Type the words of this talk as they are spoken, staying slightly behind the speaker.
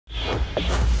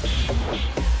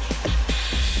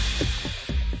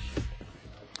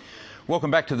Welcome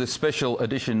back to this special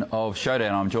edition of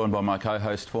Showdown. I'm joined by my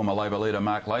co-host, former Labor leader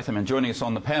Mark Latham, and joining us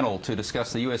on the panel to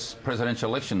discuss the US presidential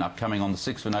election upcoming on the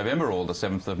 6th of November or the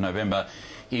 7th of November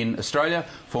in Australia,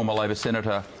 former Labor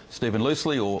Senator Stephen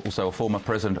Loosley, also a former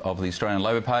president of the Australian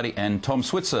Labor Party, and Tom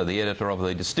Switzer, the editor of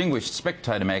the distinguished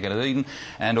Spectator magazine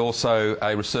and also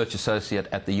a research associate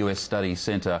at the US Studies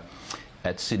Centre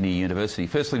at Sydney University.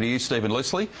 Firstly to you, Stephen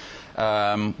Loosley.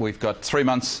 We've got 3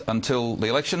 months until the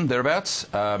election, thereabouts.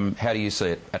 How do you see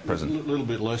it at present? A little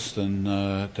bit less than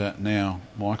that now,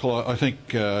 Michael. I think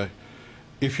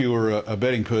if you were a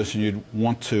betting person, you'd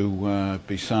want to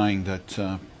be saying that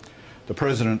the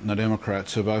President and the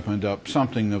Democrats have opened up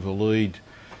something of a lead,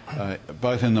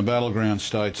 both in the battleground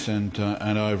states and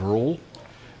overall.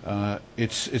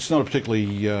 It's not a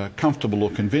particularly comfortable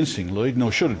or convincing lead,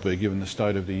 nor should it be given the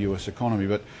state of the US economy,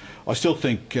 but I still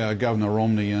think Governor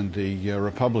Romney and the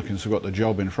Republicans have got the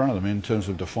job in front of them in terms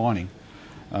of defining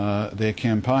their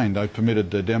campaign. They've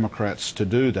permitted the Democrats to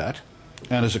do that,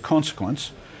 and as a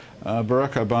consequence,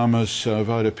 Barack Obama's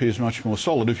vote appears much more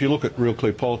solid. If you look at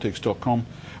realclearpolitics.com,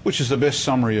 which is the best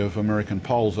summary of American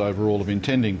polls overall of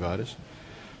intending voters,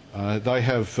 they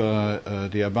have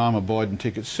the Obama-Biden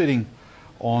ticket sitting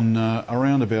on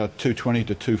around about 220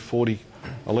 to 240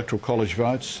 electoral college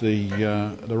votes.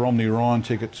 The Romney-Ryan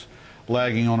tickets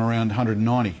lagging on around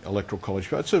 190 electoral college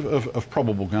votes of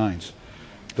probable gains.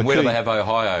 Where do they have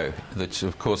Ohio? That's,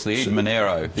 of course, the Eden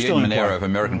Monero of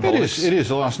American politics. It is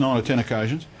the last 9 or 10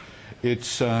 occasions.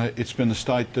 It's been the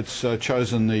state that's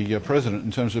chosen the president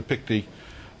in terms of pick the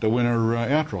winner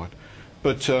outright.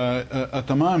 But at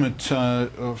the moment,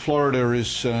 Florida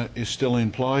is still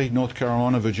in play. North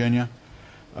Carolina, Virginia,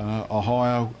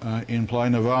 Ohio in play.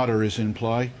 Nevada is in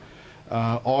play.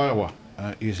 Iowa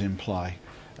is in play.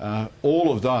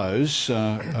 All of those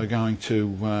are going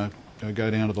to go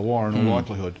down to the wire in all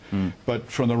likelihood. But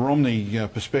from the Romney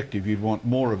perspective, you'd want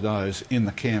more of those in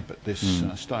the camp at this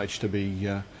stage to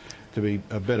be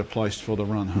better placed for the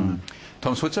run home.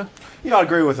 Tom Switzer? Yeah, I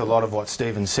agree with a lot of what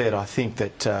Stephen said. I think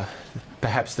that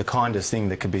perhaps the kindest thing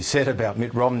that could be said about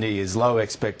Mitt Romney is low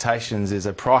expectations is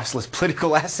a priceless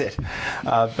political asset.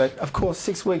 But of course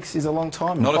 6 weeks is a long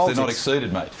time in Not politics. if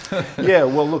they're not exceeded, mate. Yeah,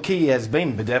 well look, he has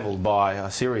been bedeviled by a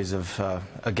series of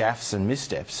gaffes and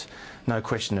missteps, no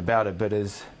question about it, but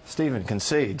as Stephen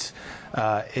concedes,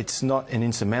 it's not an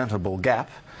insurmountable gap.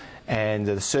 And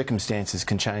the circumstances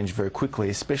can change very quickly,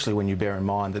 especially when you bear in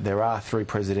mind that there are 3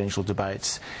 presidential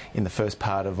debates in the first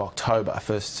part of October,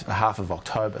 first half of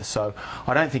October. So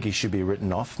I don't think he should be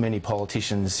written off. Many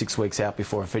politicians 6 weeks out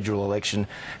before a federal election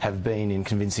have been in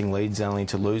convincing leads only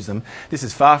to lose them. This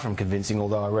is far from convincing,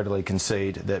 although I readily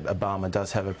concede that Obama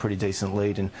does have a pretty decent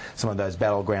lead in some of those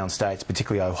battleground states,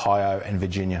 particularly Ohio and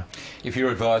Virginia. If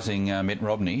you're advising Mitt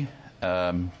Romney,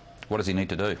 what does he need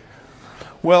to do?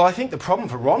 Well, I think the problem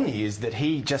for Romney is that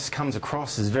he just comes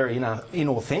across as very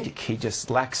inauthentic. He just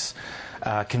lacks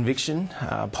conviction,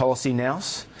 policy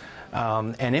nous,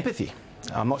 and empathy.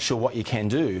 I'm not sure what you can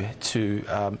do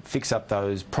to fix up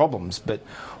those problems, but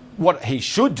what he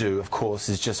should do, of course,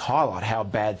 is just highlight how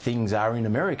bad things are in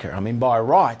America. I mean, by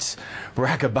rights,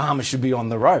 Barack Obama should be on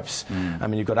the ropes. I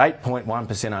mean, you've got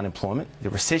 8.1% unemployment. The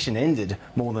recession ended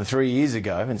more than 3 years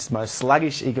ago, and it's the most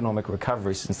sluggish economic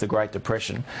recovery since the Great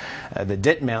Depression. The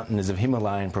debt mountain is of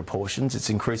Himalayan proportions. It's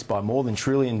increased by more than $1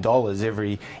 trillion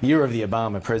every year of the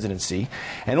Obama presidency,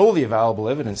 and all the available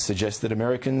evidence suggests that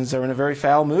Americans are in a very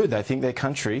foul mood. They think their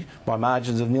country, by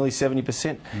margins of nearly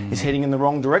 70%, is heading in the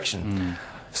wrong direction.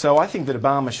 So I think that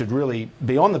Obama should really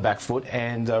be on the back foot,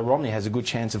 and Romney has a good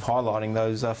chance of highlighting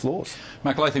those flaws.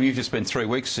 Mark Latham, you've just spent 3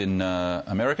 weeks in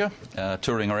America,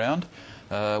 touring around.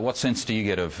 What sense do you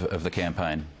get of the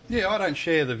campaign? Yeah, I don't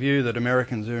share the view that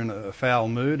Americans are in a foul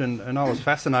mood, and I was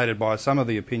fascinated by some of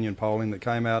the opinion polling that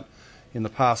came out in the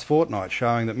past fortnight,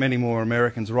 showing that many more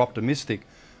Americans are optimistic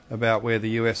about where the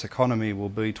US economy will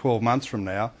be 12 months from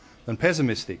now than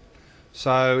pessimistic.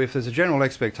 So if there's a general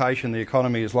expectation the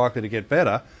economy is likely to get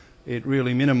better, it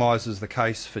really minimises the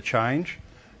case for change.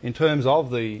 In terms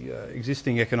of the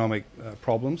existing economic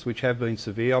problems, which have been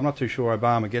severe, I'm not too sure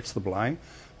Obama gets the blame.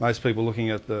 Most people looking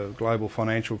at the global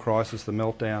financial crisis, the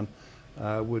meltdown,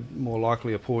 would more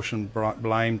likely apportion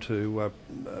blame to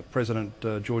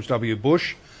President George W.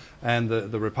 Bush and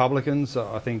the Republicans.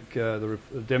 I think the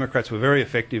Democrats were very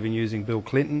effective in using Bill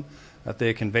Clinton at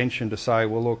their convention to say,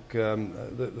 well, look,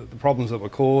 the problems that were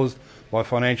caused by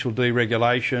financial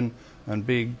deregulation and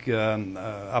big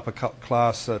upper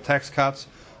class tax cuts,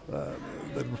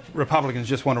 the Republicans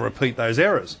just want to repeat those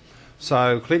errors.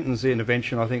 So Clinton's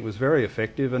intervention, I think, was very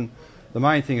effective, and the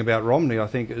main thing about Romney, I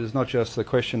think, is not just the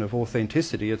question of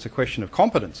authenticity, it's a question of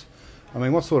competence. I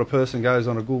mean, what sort of person goes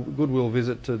on a goodwill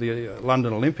visit to the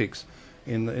London Olympics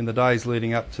in the days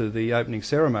leading up to the opening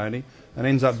ceremony and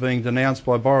ends up being denounced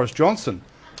by Boris Johnson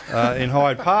in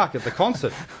Hyde Park at the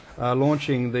concert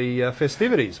launching the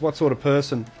festivities? What sort of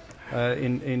person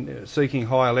in seeking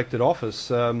high elected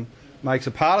office makes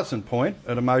a partisan point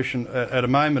at a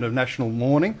moment of national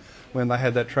mourning when they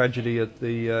had that tragedy at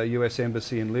the US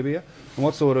Embassy in Libya? And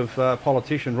what sort of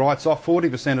politician writes off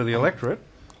 40% of the electorate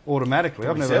automatically?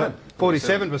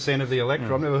 47% of the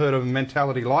electorate. I've never heard of a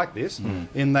mentality like this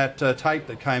in that tape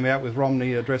that came out with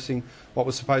Romney addressing what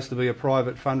was supposed to be a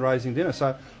private fundraising dinner.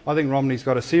 So I think Romney's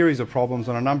got a series of problems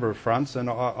on a number of fronts, and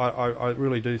I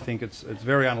really do think it's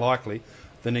very unlikely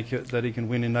that he can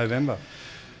win in November.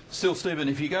 Still, Stephen,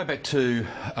 if you go back to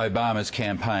Obama's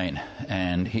campaign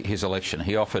and his election,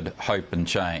 he offered hope and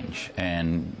change,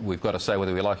 and we've got to say,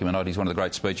 whether we like him or not, he's one of the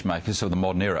great speech makers of the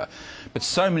modern era. But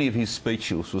so many of his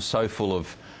speeches were so full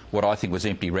of what I think was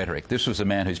empty rhetoric. This was a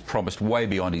man who's promised way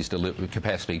beyond his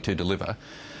capacity to deliver.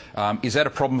 Is that a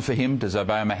problem for him? Does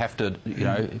Obama have to,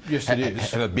 yes, it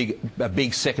is. have a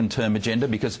big second-term agenda?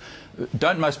 Because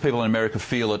don't most people in America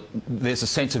feel that there's a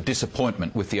sense of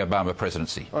disappointment with the Obama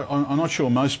presidency? I'm not sure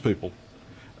most people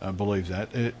believe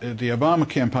that. The Obama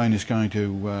campaign is going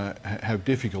to have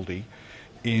difficulty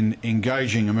in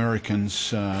engaging Americans,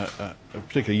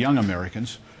 particularly young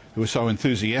Americans, who are so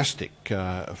enthusiastic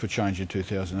for change in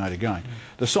 2008 again.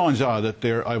 The signs are that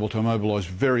they're able to mobilise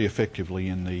very effectively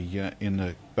in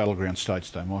the battleground states,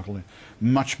 though, Michael. They're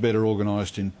much better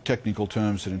organised in technical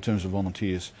terms than in terms of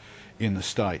volunteers in the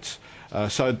states.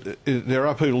 So there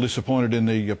are people disappointed in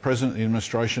the President, the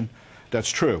administration. That's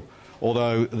true.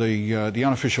 Although the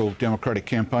unofficial Democratic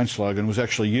campaign slogan was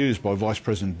actually used by Vice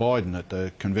President Biden at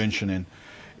the convention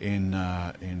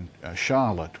in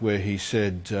Charlotte, where he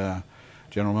said,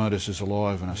 General Motors is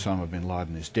alive and Osama bin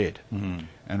Laden is dead.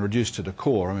 And reduced to the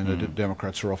core, I mean, the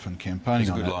Democrats are often campaigning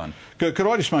on that. That's a good line. Could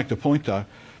I just make the point, though,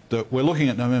 that we're looking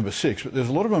at November 6th, but there's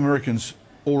a lot of Americans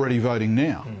already voting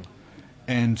now.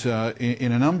 And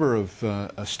in a number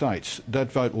of states,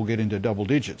 that vote will get into double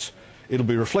digits. It'll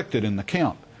be reflected in the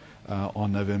count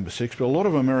on November 6th, but a lot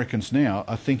of Americans now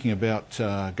are thinking about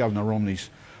Governor Romney's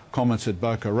comments at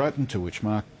Boca Raton, to which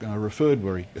Mark referred,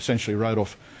 where he essentially wrote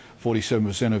off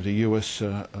 47% of the US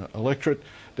electorate.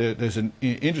 There's an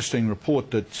interesting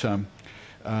report that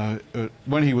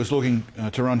when he was looking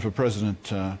to run for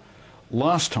president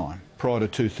last time, prior to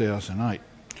 2008,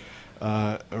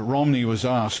 Romney was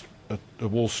asked at the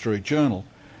Wall Street Journal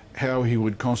how he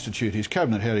would constitute his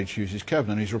cabinet, how he'd choose his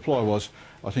cabinet. His reply was,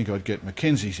 I think I'd get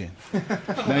McKinsey's in.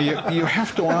 Now, you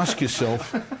have to ask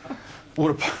yourself,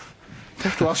 would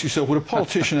a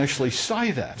politician actually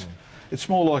say that? It's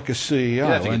more like a CEO. You'd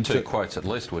have to get two quotes at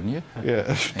least, wouldn't you? Yeah,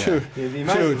 the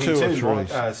amazing thing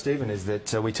too, Stephen, is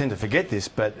that we tend to forget this,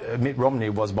 but Mitt Romney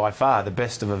was by far the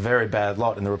best of a very bad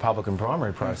lot in the Republican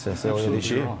primary process earlier this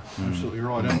year. Right. Absolutely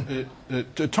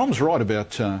right. Tom's right about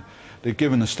that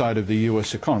given the state of the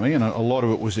US economy, and a lot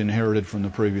of it was inherited from the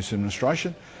previous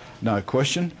administration, no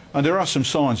question, and there are some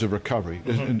signs of recovery.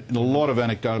 There's a lot of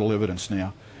anecdotal evidence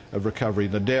now of recovery.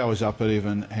 The Dow is up, but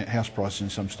even house prices in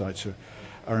some states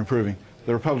are improving.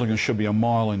 The Republicans should be a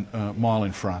mile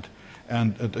in front,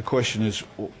 and the question is,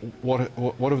 what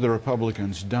have the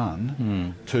Republicans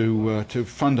done to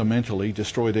fundamentally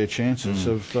destroy their chances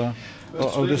of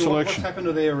this election? What's happened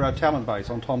to their talent base?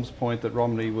 On Tom's point that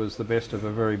Romney was the best of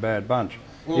a very bad bunch,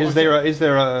 well, is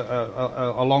there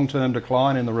a long-term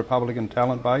decline in the Republican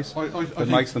talent base that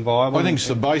makes them viable? I think it's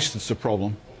the base that's the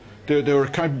problem. There are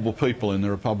capable people in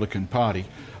the Republican Party,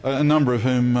 a number of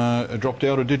whom dropped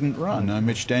out or didn't run.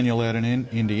 Mitch Daniel out in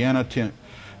Indiana, Tim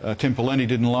Pawlenty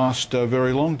didn't last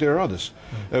very long. There are others.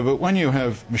 But when you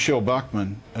have Michelle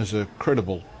Bachmann as a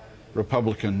credible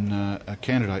Republican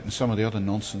candidate and some of the other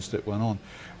nonsense that went on,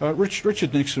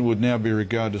 Richard Nixon would now be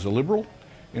regarded as a liberal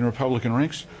in Republican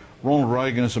ranks, Ronald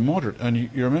Reagan as a moderate. And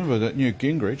you remember that Newt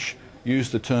Gingrich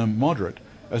used the term moderate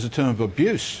as a term of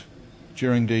abuse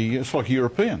during it's like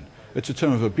European. It's a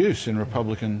term of abuse in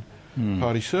Republican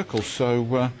Party circles.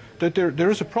 So there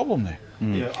is a problem there.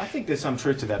 Yeah, I think there's some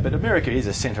truth to that, but America is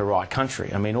a centre-right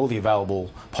country. I mean, all the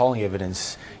available polling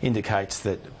evidence indicates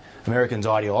that Americans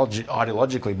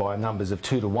ideologically, by numbers of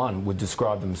 2 to 1, would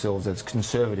describe themselves as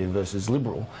conservative versus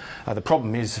liberal. The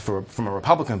problem is, from a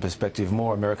Republican perspective,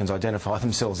 more Americans identify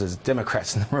themselves as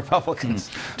Democrats than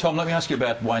Republicans. Tom, let me ask you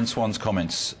about Wayne Swan's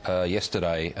comments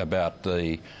yesterday about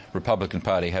the Republican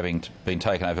Party having been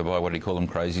taken over by, what do you call them,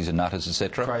 crazies and nutters,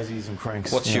 etc. Crazies and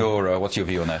cranks. What's your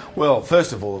view on that? Well,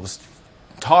 first of all, it was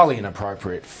entirely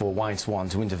inappropriate for Wayne Swan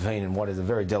to intervene in what is a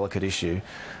very delicate issue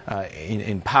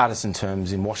in partisan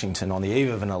terms in Washington on the eve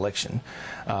of an election.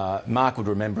 Mark would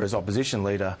remember as opposition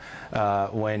leader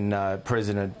when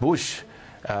President Bush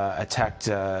attacked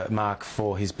Mark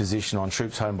for his position on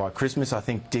Troops Home by Christmas. I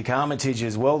think Dick Armitage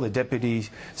as well, the Deputy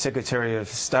Secretary of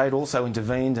State, also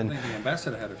intervened. And I think the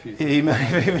Ambassador had a few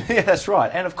things. Yeah, that's right.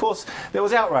 And of course, there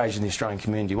was outrage in the Australian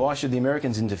community. Why should the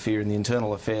Americans interfere in the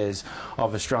internal affairs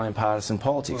of Australian partisan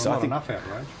politics? Well, I think enough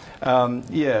outrage.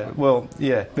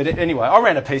 Yeah. But anyway, I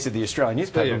ran a piece of the Australian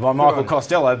newspaper by Michael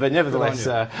Costello, but nevertheless,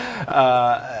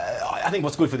 I think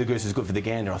what's good for the goose is good for the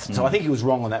gander. So I think he was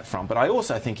wrong on that front, but I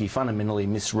also think he fundamentally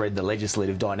misread the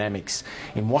legislative dynamics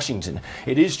in Washington.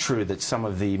 It is true that some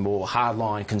of the more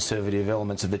hardline conservative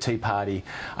elements of the Tea Party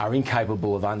are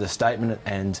incapable of understatement,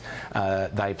 and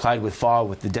they played with fire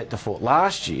with the debt default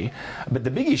last year. But the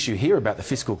big issue here about the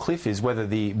fiscal cliff is whether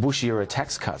the Bush-era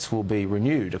tax cuts will be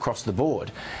renewed across the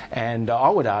board. And I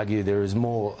would argue there is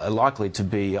more likely to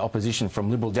be opposition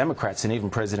from Liberal Democrats and even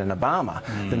President Obama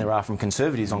than there are from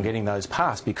Conservatives on getting those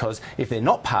passed, because if they're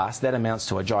not passed, that amounts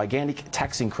to a gigantic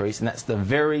tax increase, and that's the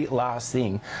very last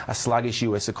thing a sluggish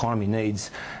US economy needs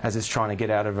as it's trying to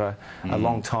get out of a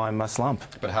long-time slump.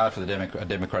 But hard for the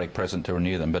Democratic president to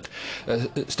renew them. But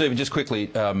Stephen, just quickly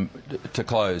to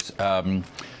close,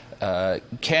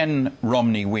 can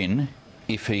Romney win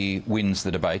if he wins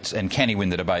the debates, and can he win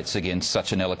the debates against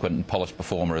such an eloquent and polished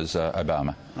performer as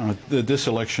Obama? This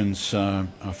election's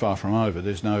far from over.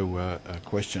 There's no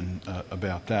question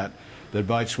about that. The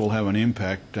debates will have an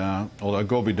impact, although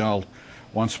Gore Vidal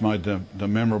once made the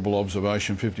memorable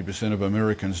observation 50% of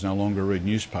Americans no longer read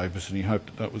newspapers, and he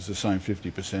hoped that was the same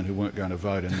 50% who weren't going to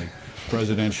vote in the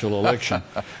presidential election.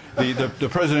 The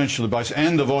presidential debates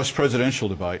and the vice presidential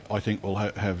debate, I think, will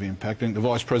have impact. I think the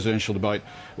vice presidential debate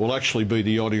will actually be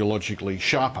the ideologically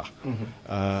sharper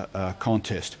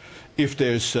contest. If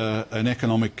there's an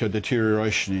economic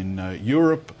deterioration in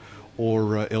Europe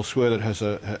or elsewhere that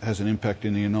has an impact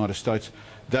in the United States,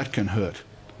 that can hurt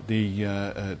the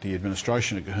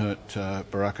administration. It can hurt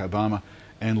Barack Obama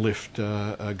and lift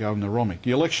Governor Romney.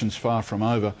 The election's far from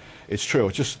over. It's true.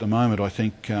 It's just at the moment I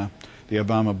think the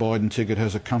Obama-Biden ticket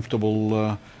has a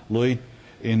comfortable lead.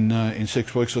 In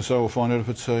 6 weeks or so, we'll find out if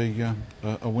it's a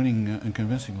winning and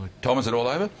convincing lead. Tom, is it all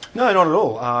over? No, not at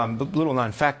all. Little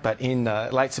known fact, but in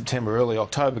late September, early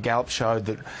October, Gallup showed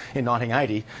that in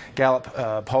 1980,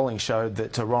 Gallup polling showed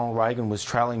that Ronald Reagan was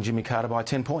trailing Jimmy Carter by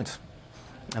 10 points.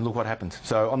 And look what happened.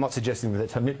 So I'm not suggesting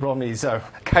that Mitt Romney is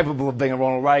capable of being a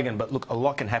Ronald Reagan, but look, a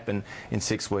lot can happen in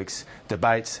 6 weeks.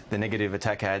 Debates, the negative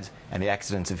attack ads, and the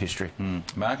accidents of history.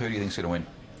 Mark, who do you think's going to win?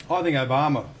 I think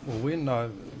Obama will win.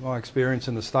 My experience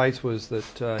in the States was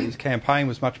that his campaign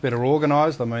was much better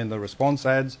organised. I mean, the response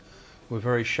ads were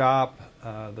very sharp.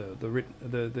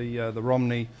 The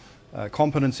Romney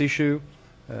competence issue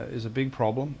is a big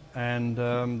problem, and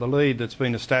the lead that's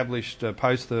been established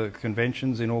post the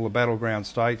conventions in all the battleground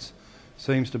states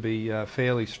seems to be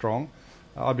fairly strong.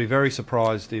 I'd be very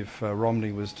surprised if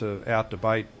Romney was to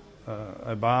out-debate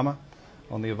Obama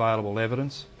on the available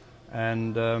evidence,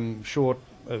 and short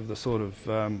of the sort of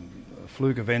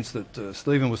fluke events that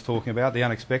Stephen was talking about, the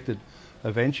unexpected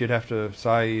events, you'd have to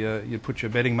say you'd put your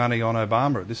betting money on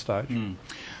Obama at this stage.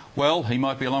 Well, he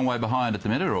might be a long way behind at the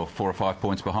minute, or 4 or 5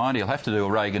 points behind. He'll have to do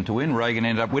a Reagan to win. Reagan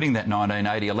ended up winning that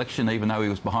 1980 election, even though he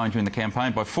was behind during the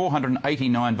campaign, by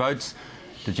 489 votes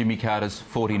to Jimmy Carter's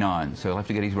 49. So he'll have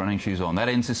to get his running shoes on. That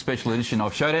ends this special edition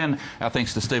of Showdown. Our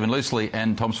thanks to Stephen Loosley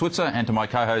and Tom Switzer, and to my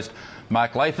co-host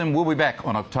Mark Latham. We'll be back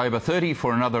on October 30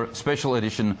 for another special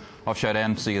edition of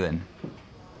Showdown. See you then.